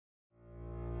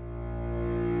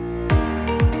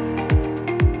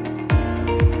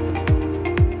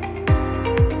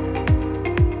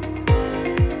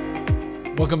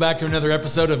Welcome back to another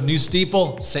episode of New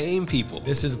Steeple. Same people.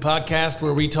 This is a podcast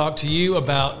where we talk to you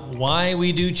about why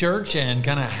we do church and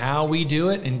kind of how we do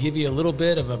it and give you a little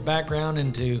bit of a background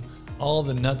into all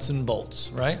the nuts and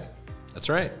bolts, right? That's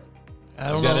right.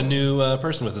 We've got a new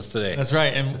person with us today. That's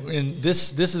right. And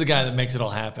this is the guy that makes it all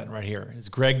happen right here. It's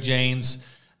Greg Jaynes.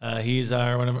 He's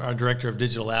our director of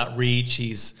digital outreach.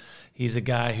 He's a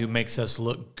guy who makes us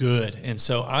look good. And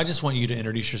so I just want you to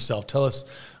introduce yourself. Tell us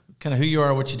kind of who you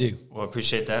are, what you do. Well, I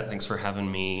appreciate that. Thanks for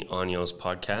having me on y'all's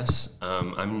podcast.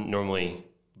 I'm normally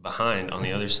behind on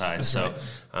the other side, so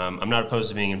I'm not opposed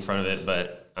to being in front of it,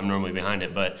 but I'm normally behind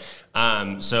it. But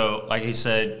so, like you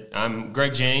said, I'm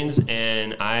Greg Jaynes,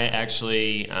 and I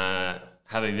actually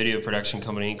have a video production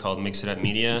company called Mix It Up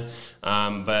Media.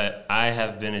 But I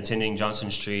have been attending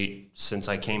Johnson Street since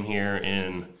I came here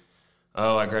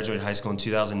I graduated high school in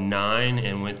 2009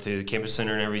 and went through the campus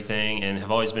center and everything, and have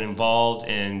always been involved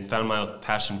and found my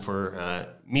passion for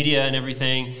media and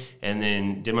everything, and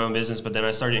then did my own business. But then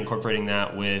I started incorporating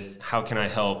that with how can I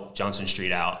help Johnson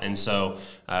Street out. And so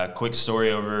quick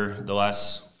story, over the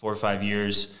last 4 or 5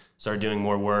 years, started doing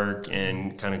more work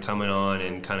and kind of coming on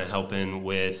and kind of helping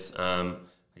with, I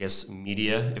guess,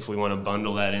 media, if we want to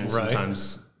bundle that in. Right.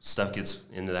 Sometimes stuff gets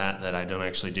into that I don't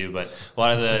actually do, but a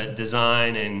lot of the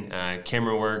design and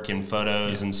camera work and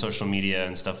photos and social media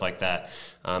and stuff like that,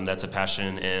 that's a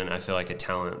passion and I feel like a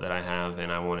talent that I have,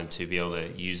 and I wanted to be able to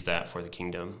use that for the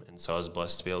kingdom. And so I was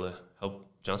blessed to be able to help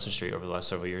Johnson Street over the last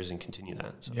several years and continue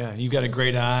that. So. Yeah, you've got a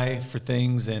great eye for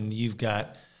things, and you've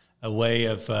got a way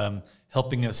of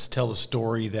helping us tell the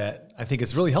story that I think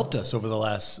has really helped us over the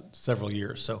last several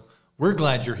years. So we're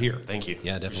glad you're here. Thank you.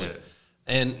 Yeah, definitely.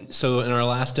 And so in our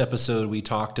last episode, we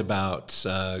talked about,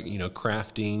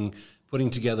 crafting,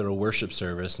 putting together a worship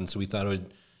service. And so we thought it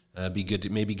would be good to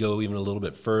maybe go even a little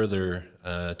bit further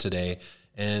today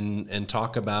and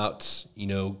talk about,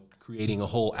 creating a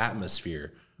whole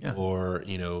atmosphere or,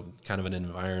 kind of an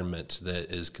environment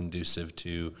that is conducive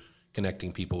to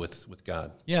connecting people with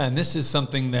God. Yeah, and this is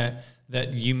something that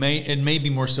it may be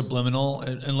more subliminal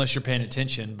unless you're paying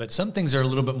attention, but some things are a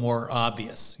little bit more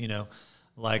obvious,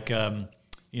 like,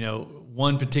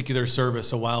 one particular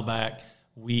service a while back,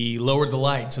 we lowered the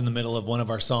lights in the middle of one of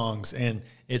our songs, and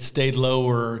it stayed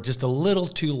lower just a little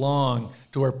too long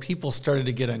to where people started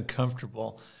to get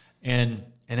uncomfortable. And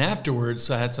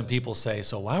afterwards, I had some people say,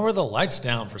 so why were the lights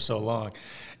down for so long?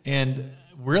 And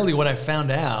really what I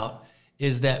found out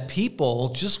is that people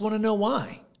just want to know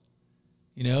why.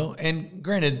 And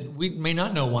granted, we may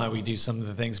not know why we do some of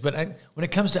the things, but when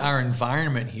it comes to our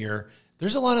environment here,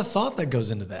 there's a lot of thought that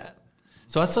goes into that.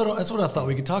 So that's what I thought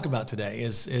we could talk about today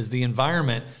is the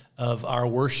environment of our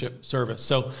worship service.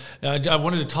 So I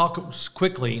wanted to talk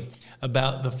quickly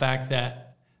about the fact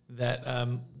that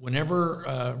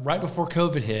whenever right before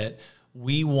COVID hit,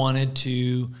 we wanted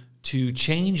to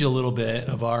change a little bit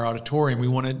of our auditorium.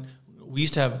 We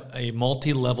used to have a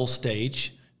multi-level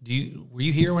stage. Were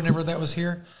you here whenever that was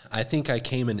here? I think I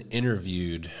came and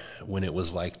interviewed when it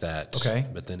was like that. Okay.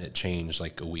 But then it changed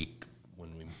like a week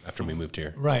after we moved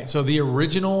here. Right. So the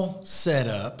original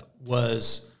setup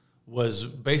was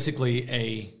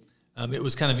basically it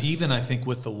was kind of even, I think,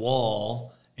 with the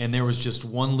wall, and there was just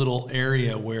one little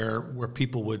area where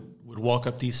people would walk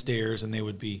up these stairs and they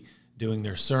would be doing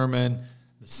their sermon,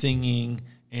 singing,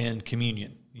 and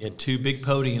communion. You had two big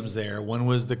podiums there. One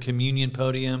was the communion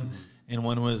podium, and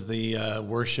one was the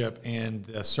worship and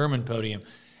the sermon podium.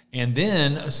 And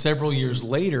then several years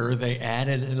later, they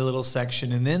added a little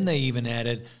section, and then they even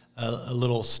added a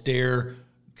little stair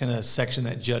kind of section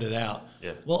that jutted out.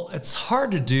 Yeah. Well, it's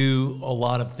hard to do a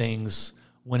lot of things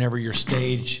whenever your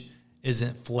stage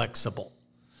isn't flexible.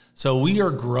 So we are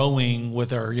growing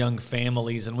with our young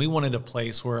families, and we wanted a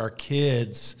place where our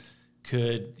kids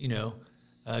could,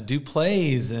 do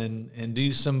plays and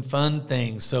do some fun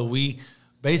things. So we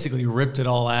basically ripped it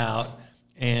all out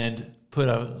and put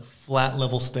a flat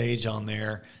level stage on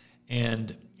there,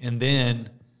 and then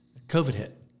COVID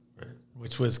hit,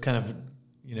 which was kind of,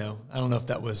 I don't know if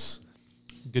that was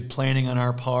good planning on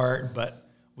our part, but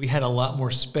we had a lot more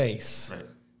space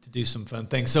to do some fun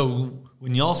things. So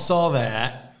when y'all saw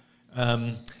that,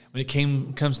 when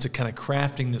it comes to kind of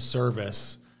crafting the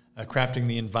service, crafting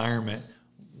the environment,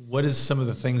 what is some of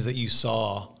the things that you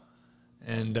saw,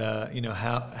 and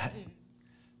how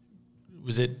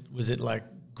was it like?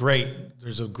 Great.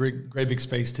 There's a great big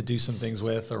space to do some things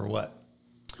with, or what?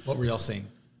 What were y'all seeing?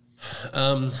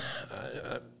 For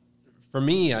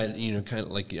me, I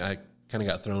kind of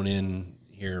got thrown in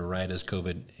here right as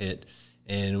COVID hit,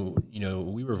 and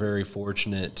we were very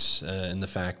fortunate in the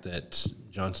fact that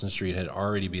Johnson Street had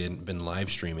already been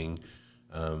live streaming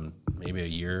maybe a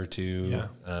year or two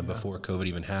before COVID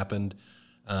even happened.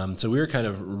 So we were kind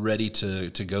of ready to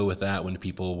go with that when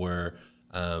people were,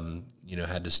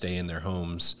 had to stay in their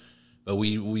homes. But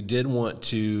we did want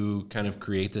to kind of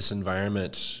create this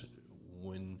environment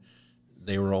when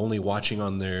they were only watching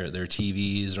on their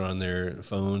TVs or on their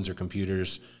phones or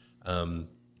computers,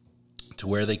 to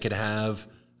where they could have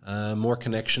more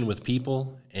connection with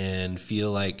people and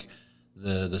feel like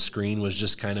the screen was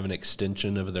just kind of an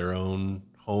extension of their own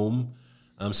home.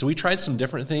 So we tried some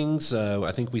different things.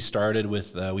 I think we started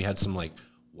with, we had some like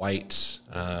white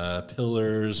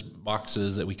pillars,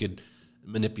 boxes that we could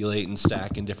manipulate and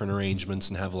stack in different arrangements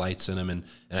and have lights in them. And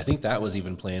I think that was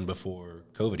even planned before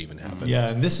COVID even happened. Yeah,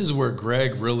 and this is where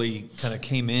Greg really kind of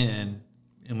came in.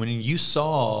 And when you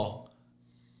saw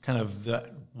kind of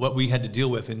what we had to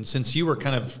deal with, and since you were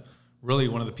kind of really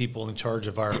one of the people in charge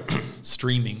of our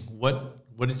streaming, what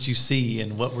did you see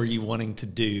and what were you wanting to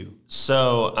do?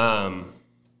 So,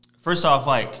 first off,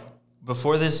 like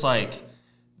before this, like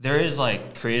there is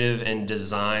like creative and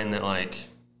design that like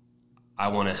I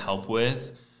want to help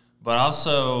with, but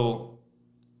also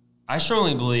I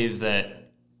strongly believe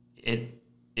that it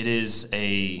is how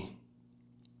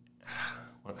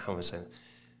am I saying?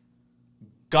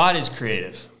 God is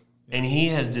creative, and He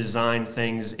has designed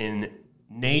things in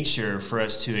nature for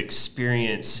us to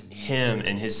experience Him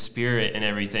and His Spirit and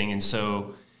everything. And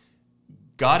so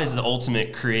God is the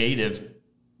ultimate creative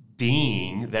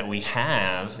being that we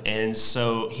have, and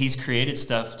so He's created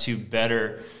stuff to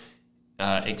better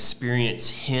experience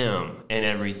Him and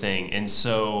everything. And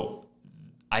so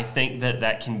I think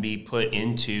that can be put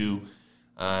into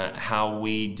how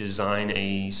we design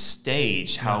a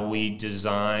stage, how we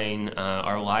design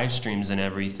our live streams and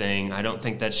everything. I don't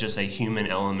think that's just a human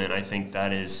element. I think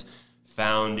that is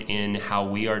found in how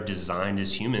we are designed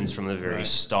as humans from the very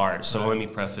start. So let me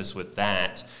preface with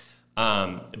that.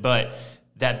 But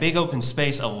that big open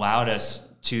space allowed us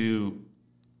to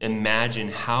imagine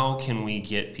how can we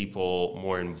get people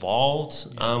more involved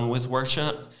with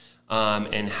worship,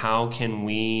 and how can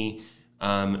we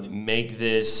make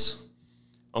this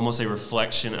almost a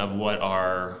reflection of what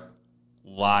our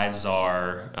lives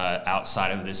are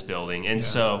outside of this building. And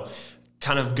so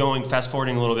kind of fast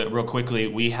forwarding a little bit real quickly,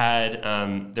 we had,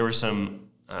 there were some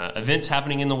events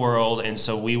happening in the world, and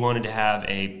so we wanted to have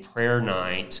a prayer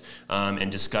night and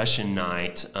discussion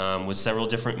night with several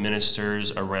different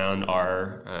ministers around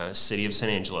our city of San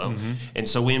Angelo. And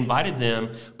so we invited them,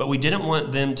 but we didn't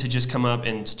want them to just come up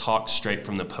and talk straight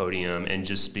from the podium and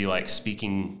just be like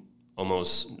speaking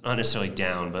almost, not necessarily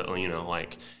down, but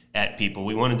like at people.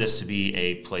 We wanted this to be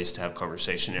a place to have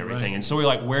conversation and everything. And so we're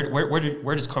like,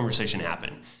 where does conversation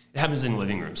happen? It happens in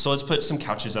living rooms. So let's put some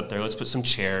couches up there. Let's put some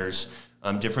chairs,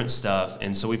 different stuff.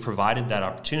 And so we provided that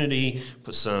opportunity,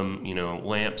 put some,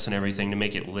 lamps and everything to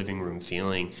make it living room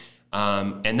feeling.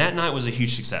 And that night was a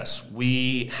huge success.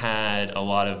 We had a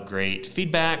lot of great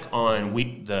feedback on,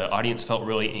 the audience felt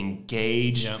really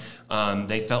engaged.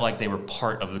 They felt like they were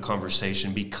part of the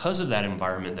conversation because of that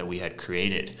environment that we had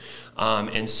created.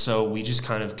 And so we just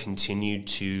kind of continued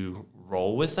to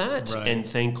roll with that and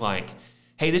think like,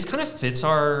 hey, this kind of fits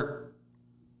our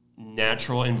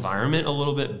natural environment a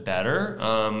little bit better.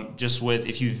 Just with,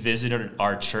 if you visited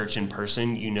our church in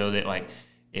person, you know that like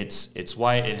it's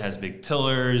white, it has big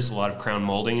pillars, a lot of crown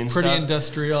molding and pretty stuff.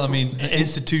 Industrial,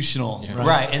 institutional.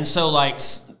 Right. And so like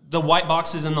the white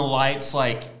boxes and the lights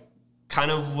like kind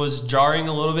of was jarring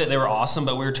a little bit. They were awesome,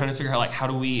 but we were trying to figure out like how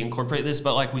do we incorporate this?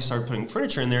 But like we started putting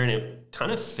furniture in there and it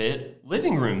kind of fit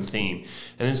living room theme.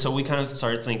 And then so we kind of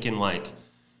started thinking like,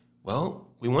 well,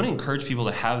 we want to encourage people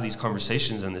to have these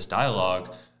conversations and this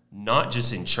dialogue, not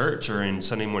just in church or in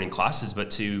Sunday morning classes,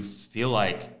 but to feel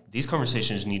like these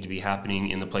conversations need to be happening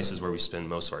in the places where we spend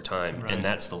most of our time, and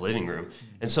that's the living room.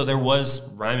 And so there was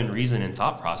rhyme and reason and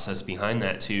thought process behind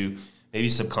that to maybe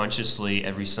subconsciously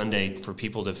every Sunday for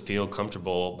people to feel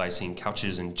comfortable by seeing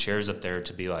couches and chairs up there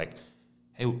to be like,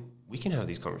 hey, we can have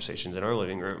these conversations in our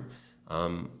living room,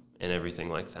 and everything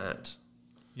like that.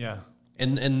 Yeah.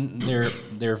 And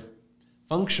they're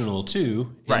functional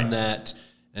too, in that,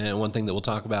 and one thing that we'll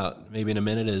talk about maybe in a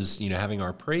minute is, having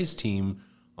our praise team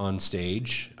on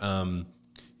stage.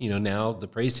 Now the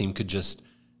praise team could just,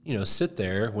 sit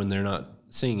there when they're not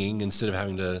singing instead of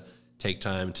having to take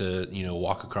time to,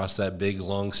 walk across that big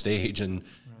long stage and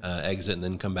exit and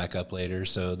then come back up later.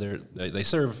 So they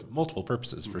serve multiple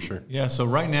purposes for sure. Yeah. So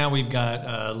right now we've got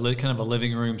kind of a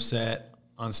living room set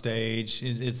on stage.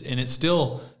 It's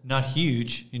still not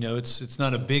huge. It's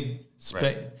not a big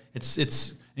space.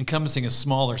 It's encompassing a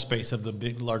smaller space of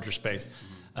the larger space.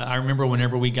 I remember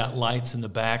whenever we got lights in the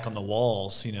back on the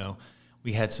walls,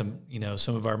 we had some,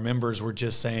 some of our members were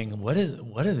just saying, what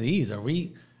are these?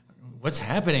 What's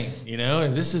happening?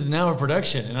 This is now a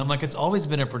production. And I'm like, it's always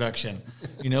been a production.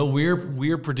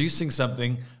 We're producing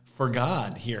something for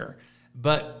God here.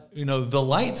 But, the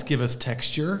lights give us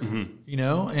texture,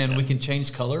 and we can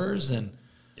change colors and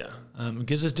it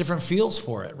gives us different feels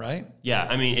for it, right? Yeah.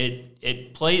 I mean,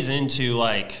 it plays into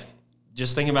like,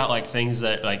 just think about like things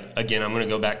that like, again, I'm going to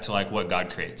go back to like what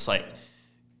God creates. Like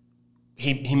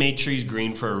he made trees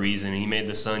green for a reason, and he made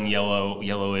the sun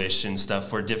yellowish and stuff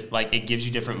for like it gives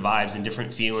you different vibes and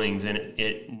different feelings, and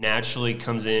it naturally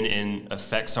comes in and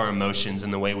affects our emotions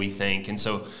and the way we think. And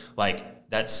so like,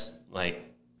 that's like,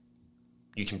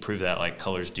 you can prove that like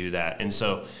colors do that. And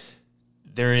so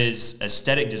there is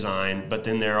aesthetic design, but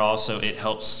then it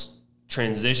helps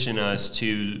transition us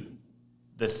to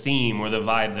the theme or the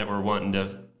vibe that we're wanting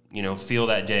to, feel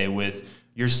that day with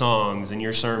your songs and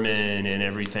your sermon and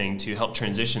everything to help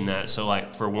transition that. So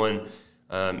like for one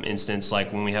instance,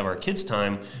 like when we have our kids'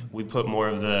 time, we put more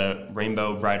of the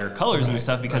rainbow, brighter colors and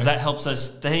stuff, because that helps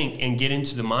us think and get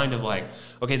into the mind of like,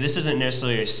 okay, this isn't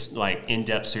necessarily a like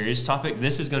in-depth serious topic.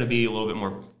 This is going to be a little bit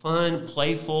more fun,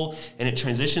 playful, and it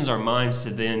transitions our minds to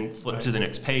then flip to the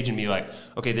next page and be like,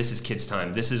 okay, this is kids'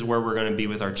 time. This is where we're going to be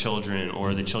with our children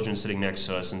or the children sitting next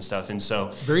to us and stuff. And so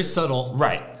it's very subtle.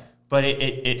 Right. But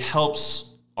it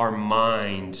helps our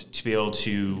mind to be able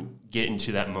to get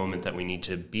into that moment that we need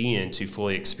to be in to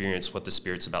fully experience what the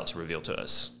Spirit's about to reveal to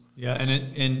us. Yeah,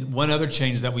 and one other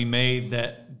change that we made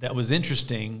that was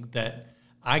interesting that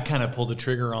I kind of pulled the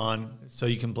trigger on, so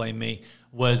you can blame me,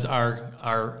 was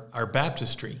our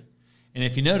baptistry. And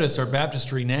if you notice, our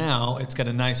baptistry now, it's got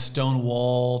a nice stone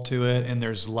wall to it, and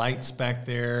there's lights back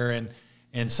there,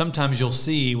 and sometimes you'll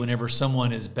see whenever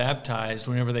someone is baptized,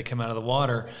 whenever they come out of the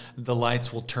water, the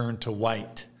lights will turn to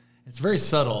white. It's very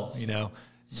subtle,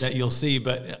 that you'll see.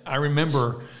 But I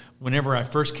remember whenever I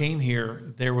first came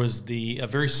here, there was a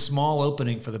very small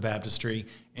opening for the baptistry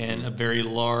and a very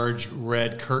large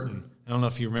red curtain. I don't know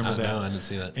if you remember that. No, I didn't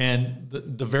see that. And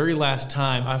the very last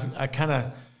time,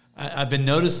 I've been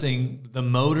noticing the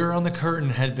motor on the curtain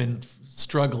had been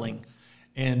struggling.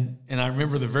 And I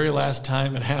remember the very last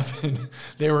time it happened,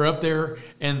 they were up there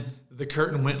and the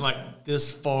curtain went like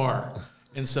this far.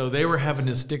 And so they were having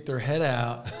to stick their head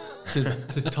out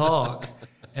to talk.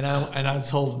 And I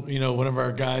told, one of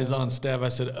our guys on staff, I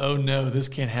said, oh no, this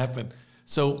can't happen.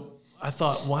 So I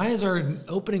thought, why is our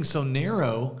opening so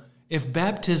narrow if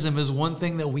baptism is one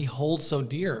thing that we hold so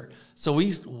dear? So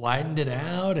we widened it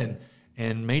out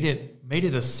and made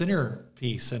it a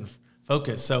centerpiece and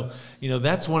focus. So,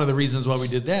 that's one of the reasons why we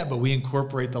did that, but we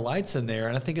incorporate the lights in there,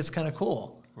 and I think it's kind of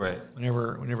cool. Right.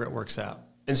 Whenever it works out.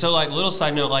 And so like little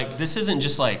side note, like this isn't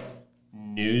just like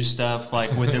new stuff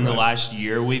like within the last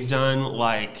year we've done.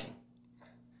 Like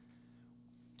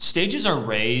stages are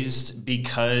raised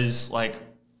because like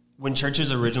when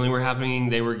churches originally were happening,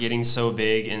 they were getting so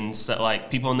big and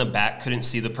like people in the back couldn't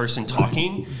see the person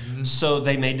talking. Mm-hmm. So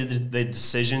they made the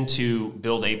decision to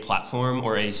build a platform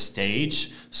or a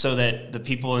stage so that the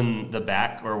people in the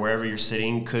back or wherever you're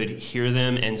sitting could hear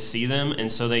them and see them.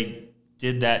 And so they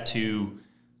did that to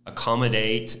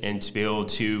accommodate and to be able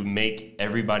to make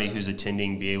everybody who's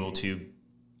attending be able to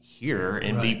hear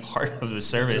and be part of the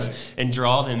service and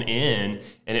draw them in.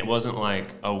 And it wasn't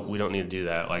like, oh, we don't need to do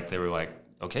that. Like they were like,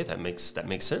 okay, that makes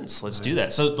sense. Let's do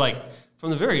that. So like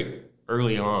from the very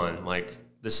early on, like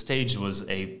the stage was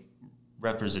a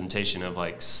representation of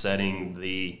like setting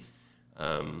the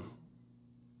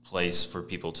place for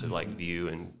people to like view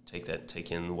and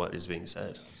take in what is being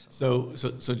said. So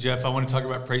Jeff, I want to talk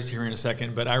about praise here in a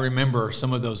second, but I remember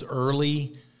some of those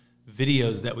early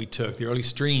videos that we took, the early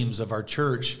streams of our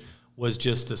church was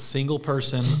just a single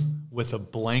person with a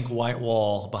blank white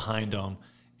wall behind them,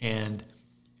 and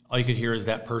all you could hear is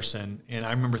that person. And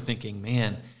I remember thinking,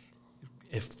 man,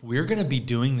 if we're going to be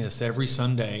doing this every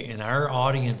Sunday and our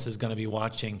audience is going to be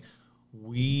watching,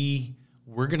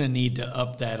 we're going to need to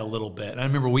up that a little bit. And I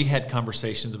remember we had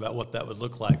conversations about what that would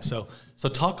look like. So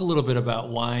talk a little bit about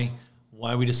why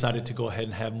we decided to go ahead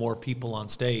and have more people on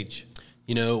stage.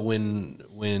 When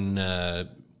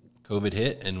COVID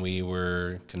hit and we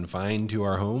were confined to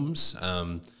our homes,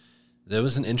 that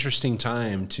was an interesting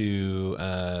time to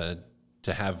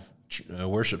have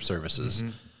worship services.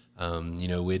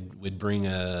 Mm-hmm. We'd bring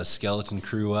a skeleton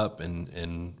crew up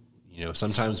and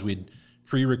sometimes we'd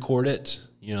pre-record it,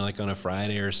 like on a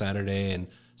Friday or a Saturday, and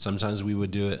sometimes we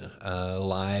would do it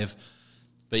live.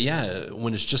 But yeah,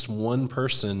 when it's just one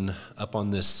person up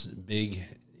on this big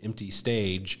empty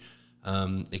stage,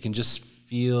 it can just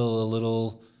feel a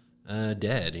little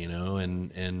dead,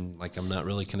 and like I'm not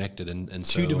really connected. And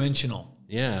so, two-dimensional.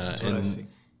 Yeah. That's what I see.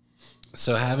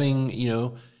 So having,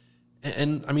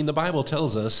 and I mean, the Bible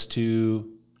tells us to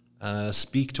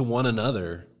speak to one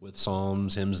another with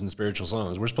psalms, hymns, and spiritual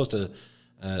songs. We're supposed to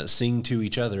sing to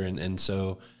each other. And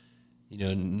so,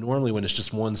 normally when it's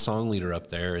just one song leader up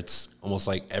there, it's almost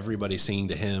like everybody singing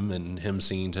to him and him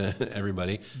singing to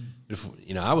everybody. If,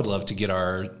 I would love to get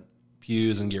our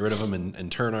pews and get rid of them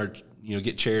and turn our,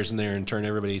 get chairs in there and turn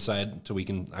everybody aside so we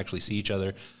can actually see each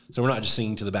other. So we're not just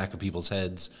singing to the back of people's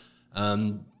heads.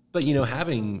 But,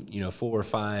 having, 4,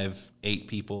 5, 8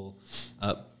 people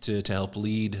up to help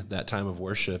lead that time of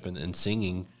worship and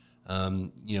singing,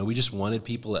 we just wanted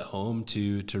people at home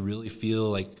to really feel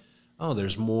like, oh,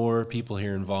 there's more people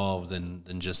here involved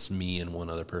than just me and one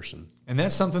other person. And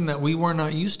that's something that we were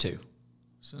not used to.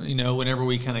 So, whenever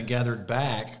we kind of gathered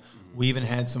back, we even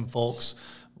had some folks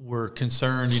were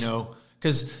concerned,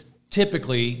 because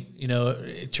typically,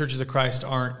 Churches of Christ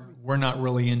we're not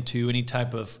really into any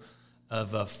type of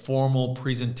a formal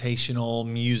presentational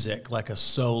music like a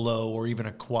solo or even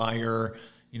a choir.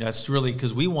 It's really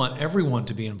because we want everyone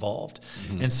to be involved.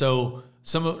 Mm-hmm. And so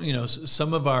some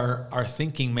of our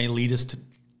thinking may lead us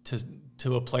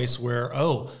to a place where,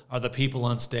 are the people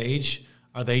on stage,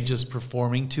 are they just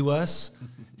performing to us?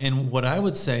 And what I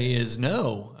would say is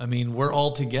no. I mean, we're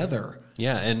all together.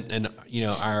 Yeah, and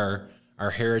our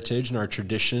heritage and our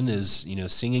tradition is,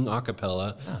 singing a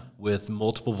cappella with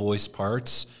multiple voice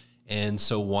parts. And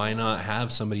so why not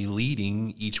have somebody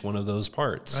leading each one of those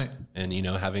parts? Right. And,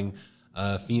 having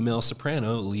a female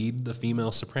soprano lead the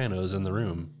female sopranos in the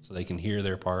room so they can hear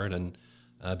their part and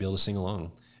be able to sing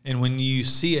along. And when you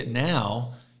see it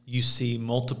now, you see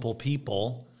multiple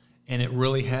people, and it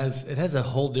really has a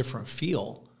whole different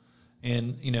feel.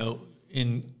 And,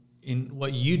 in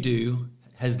what you do,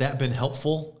 has that been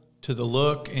helpful to the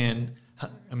look? And,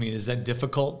 I mean, is that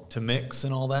difficult to mix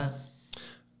and all that?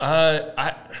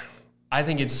 I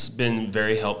think it's been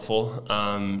very helpful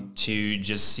to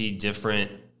just see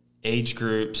different age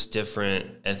groups,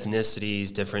 different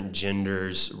ethnicities, different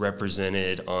genders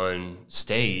represented on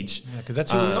stage. Yeah, because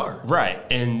that's who we are. Right.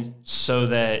 And so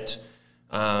that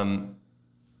a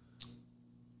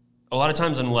lot of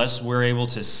times, unless we're able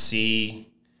to see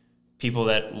people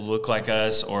that look like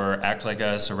us or act like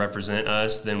us or represent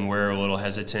us, then we're a little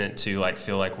hesitant to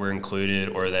feel like we're included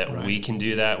or that we can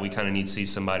do that. We kind of need to see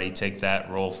somebody take that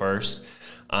role first.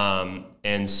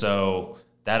 And so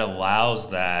that allows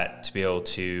that to be able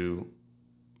to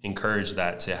encourage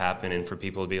that to happen and for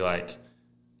people to be like,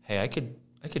 hey, I could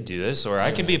do this, or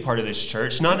I could be a part of this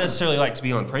church. Not necessarily to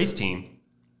be on praise team,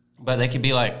 but they could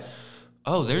be like,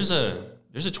 oh, there's a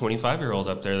 25-year-old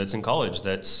up there that's in college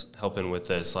that's helping with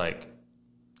this.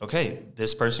 Okay,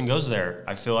 this person goes there.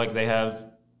 I feel like they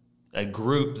have a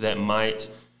group that might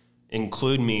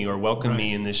include me or welcome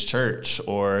me in this church,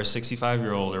 or a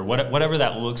 65-year-old, or whatever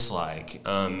that looks like.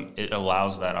 It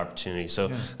allows that opportunity. So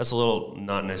that's a little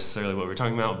not necessarily what we're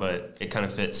talking about, but it kind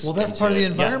of fits. Well, that's part of the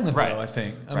environment, though, I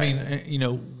think. I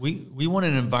mean, we want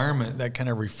an environment that kind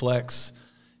of reflects,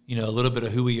 a little bit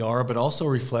of who we are, but also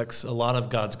reflects a lot of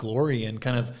God's glory and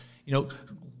kind of,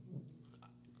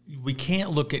 we can't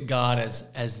look at God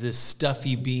as this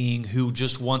stuffy being who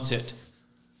just wants it.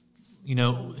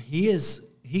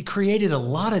 He created a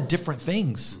lot of different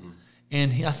things,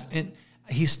 and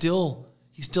he still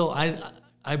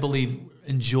I believe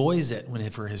enjoys it when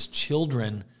for his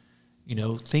children,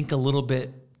 think a little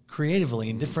bit creatively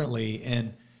and differently,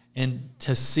 and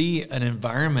to see an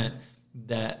environment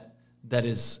that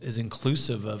is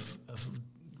inclusive of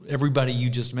everybody you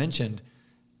just mentioned.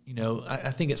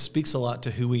 I think it speaks a lot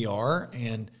to who we are,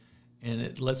 and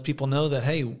it lets people know that,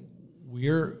 hey,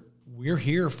 we're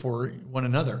here for one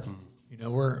another.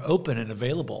 We're open and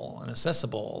available and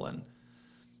accessible,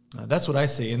 and that's what I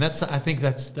see. And I think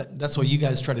that's what you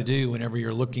guys try to do whenever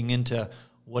you're looking into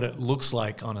what it looks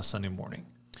like on a Sunday morning.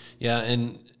 Yeah,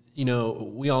 and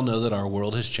we all know that our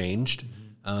world has changed,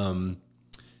 and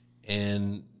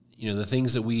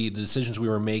the decisions we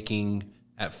were making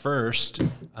at first,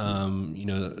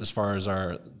 as far as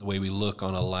the way we look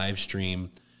on a live stream,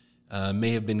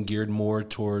 may have been geared more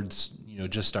towards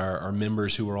just our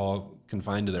members who were all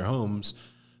confined to their homes,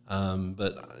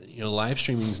 but live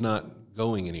streaming is not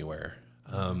going anywhere,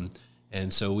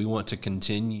 and so we want to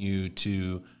continue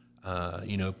to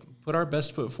put our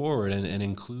best foot forward and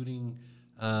including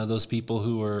those people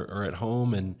who are at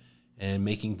home and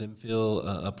making them feel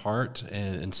a part,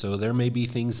 and so there may be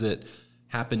things that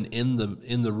happen in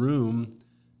the room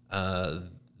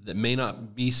that may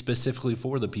not be specifically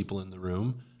for the people in the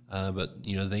room. But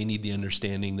they need the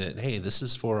understanding that, hey, this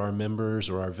is for our members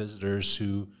or our visitors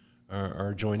who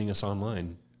are joining us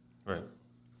online. Right.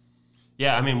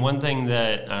 Yeah, I mean, one thing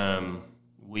that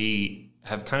we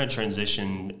have kind of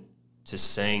transitioned to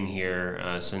saying here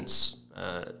since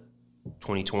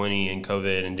 2020 and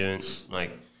COVID and doing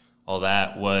like all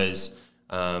that was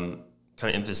kind of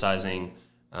emphasizing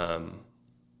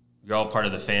you're all part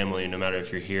of the family, no matter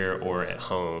if you're here or at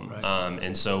home. Right.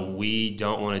 And so we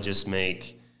don't want to just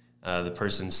make the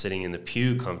person sitting in the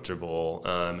pew comfortable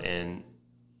and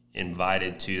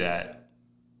invited to that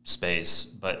space,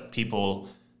 but people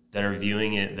that are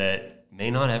viewing it that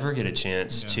may not ever get a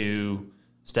chance to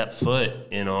step foot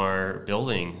in our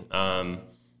building.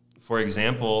 For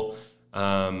example,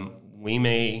 we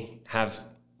may have,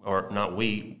 or not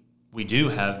we do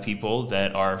have people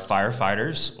that are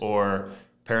firefighters or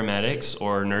paramedics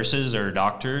or nurses or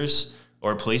doctors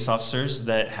or police officers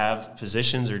that have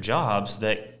positions or jobs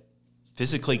that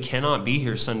physically cannot be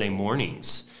here Sunday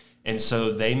mornings. And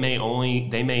so they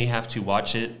may have to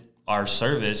watch our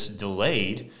service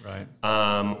delayed, right,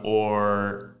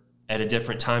 or at a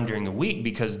different time during the week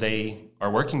because they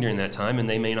are working during that time and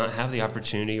they may not have the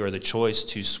opportunity or the choice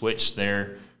to switch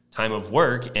their time of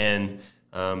work. And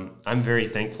I'm very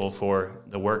thankful for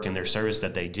the work and their service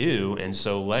that they do. And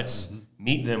so let's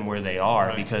meet them where they are,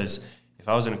 right, because if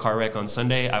I was in a car wreck on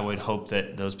Sunday, I would hope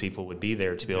that those people would be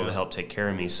there to be able to help take care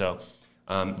of me. So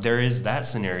there is that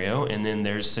scenario. And then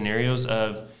there's scenarios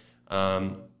of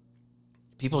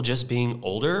people just being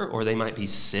older, or they might be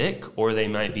sick, or they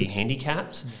might be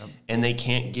handicapped, and they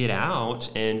can't get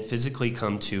out and physically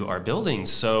come to our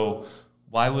buildings. So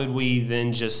why would we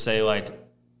then just say like,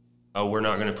 oh, we're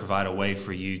not going to provide a way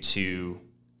for you to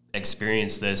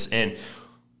experience this? And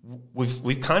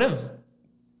we've kind of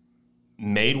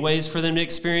made ways for them to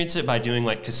experience it by doing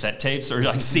like cassette tapes or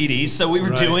like CDs. So we were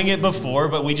doing it before,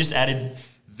 but we just added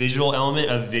visual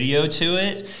element of video to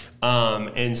it.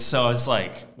 And so it's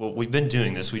like, well, we've been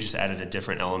doing this. We just added a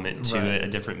different element to it, a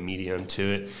different medium to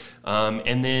it.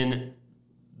 And then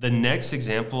the next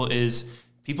example is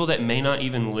people that may not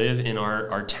even live in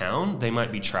our town. They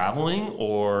might be traveling,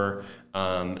 or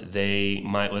they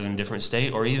might live in a different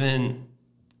state, or even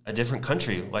a different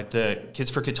country, like the Kids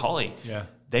for Katali. Yeah.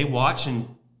 They watch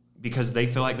because they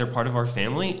feel like they're part of our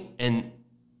family, and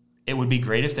it would be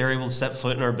great if they're able to step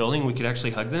foot in our building. We could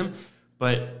actually hug them,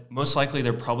 but most likely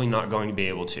they're probably not going to be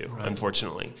able to,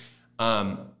 unfortunately.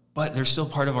 But they're still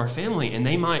part of our family, and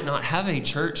they might not have a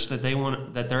church that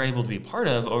they're able to be part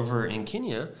of over in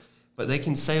Kenya, but they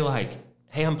can say like,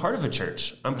 hey, I'm part of a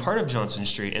church. I'm part of Johnson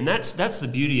Street. And that's the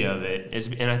beauty of it,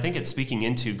 and I think it's speaking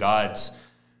into God's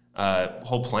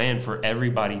whole plan for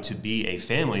everybody to be a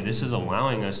family. This is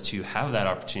allowing us to have that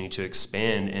opportunity to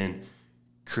expand and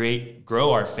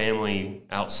grow our family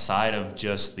outside of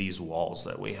just these walls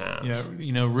that we have.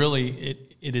 Yeah, really,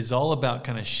 it is all about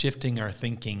kind of shifting our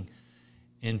thinking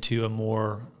into a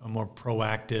more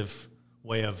proactive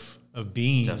way of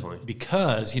being. Definitely.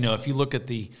 Because if you look at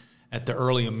the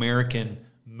early American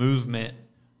movement,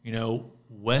 the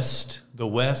West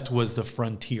was the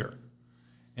frontier,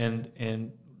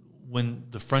 and when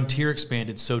the frontier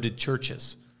expanded, so did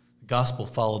churches. The gospel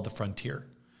followed the frontier,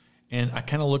 and I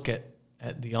kind of look at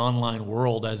the online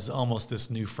world as almost this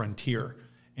new frontier,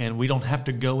 and we don't have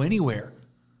to go anywhere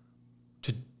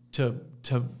to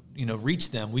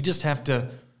reach them. We just have to,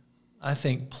 I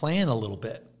think, plan a little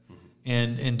bit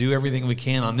and do everything we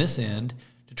can on this end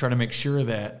to try to make sure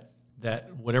that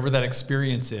whatever that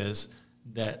experience is,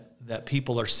 that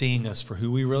people are seeing us for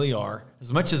who we really are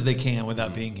as much as they can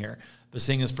without being here, but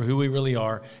seeing us for who we really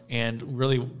are, and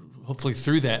really hopefully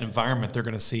through that environment they're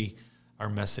going to see our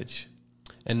message.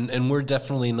 And we're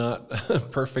definitely not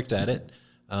perfect at it.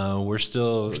 We're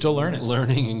still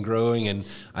learning and growing. And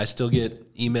I still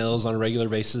get emails on a regular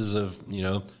basis of,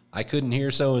 I couldn't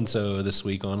hear so-and-so this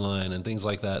week online and things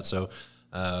like that. So,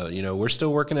 we're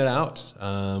still working it out.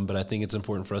 But I think it's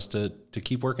important for us to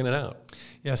keep working it out.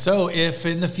 Yeah. So if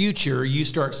in the future you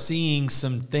start seeing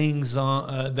some things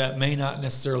that may not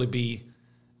necessarily be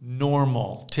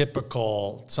normal,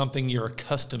 typical, something you're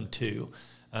accustomed to,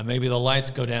 maybe the lights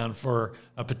go down for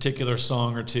a particular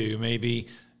song or two. Maybe,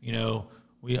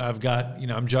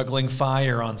 I'm juggling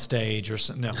fire on stage or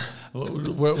something. No,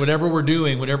 whatever we're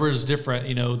doing, whatever is different,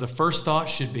 the first thought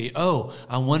should be, oh,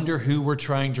 I wonder who we're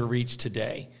trying to reach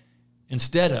today.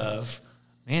 Instead of,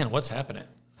 man, what's happening?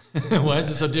 Why is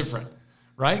it so different?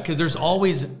 Right? Because there's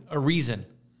always a reason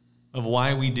of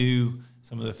why we do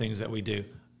some of the things that we do.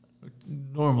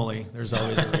 Normally, there's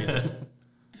always a reason.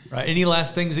 Right. Any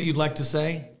last things that you'd like to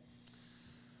say?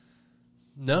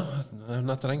 No,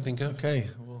 not that I can think of. Okay.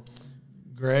 Well,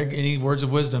 Greg, any words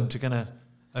of wisdom to kind of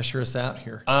usher us out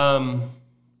here?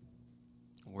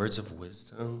 Words of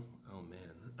wisdom? Oh,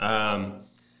 man.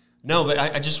 No, but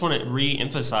I just want to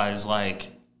re-emphasize,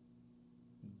 like,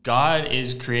 God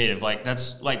is creative. Like,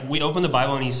 that's like, we open the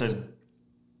Bible and he says,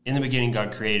 in the beginning,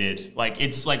 God created. Like,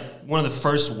 it's like one of the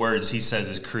first words he says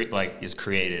is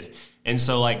created. And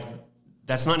so, like,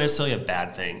 that's not necessarily a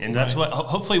bad thing. And that's what,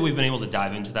 hopefully we've been able to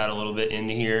dive into that a little bit in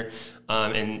here.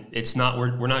 And it's not,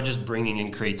 we're not just bringing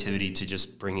in creativity to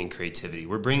just bring in creativity.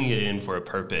 We're bringing it in for a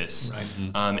purpose,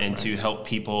 and to help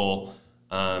people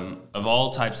of all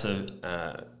types of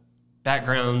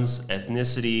backgrounds,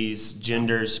 ethnicities,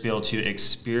 genders, to be able to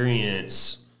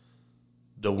experience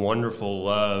the wonderful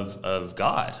love of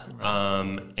God.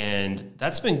 And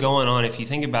that's been going on. If you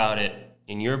think about it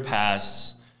in your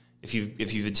past, if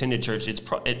you've attended church,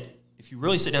 if you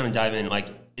really sit down and dive in, like,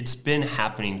 it's been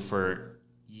happening for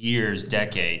years,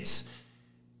 decades.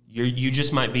 You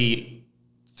just might be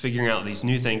figuring out these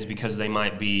new things because they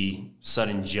might be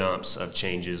sudden jumps of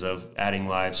changes, of adding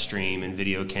live stream and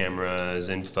video cameras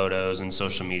and photos and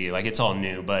social media. Like, it's all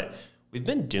new, but we've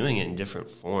been doing it in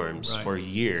different forms for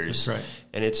years. That's right.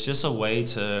 And it's just a way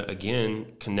to, again,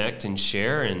 connect and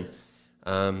share and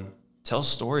tell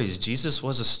stories. Jesus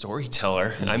was a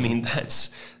storyteller. I mean,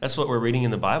 that's what we're reading in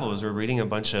the Bible, is we're reading a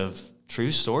bunch of true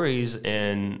stories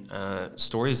and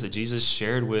stories that Jesus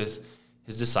shared with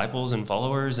his disciples and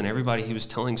followers and everybody. He was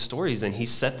telling stories, and he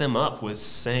set them up with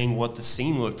saying what the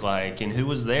scene looked like and who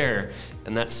was there,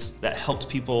 and that helped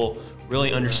people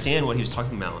really understand what he was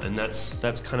talking about. And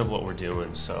that's kind of what we're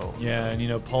doing. So yeah,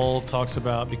 and Paul talks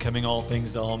about becoming all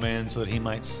things to all men so that he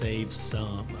might save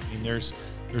some. I mean, there's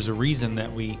a reason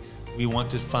that we want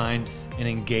to find an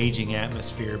engaging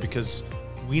atmosphere, because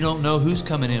we don't know who's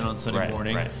coming in on Sunday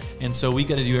morning, and so we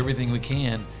got to do everything we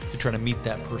can to try to meet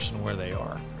that person where they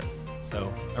are.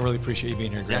 So I really appreciate you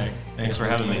being here, Greg. Yeah, thanks for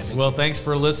having me. Well, thanks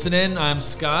for listening. I'm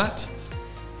Scott,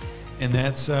 and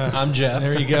that's I'm Jeff.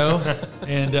 There you go.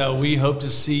 And we hope to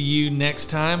see you next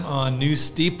time on New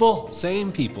Steeple. Same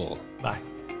people. Bye.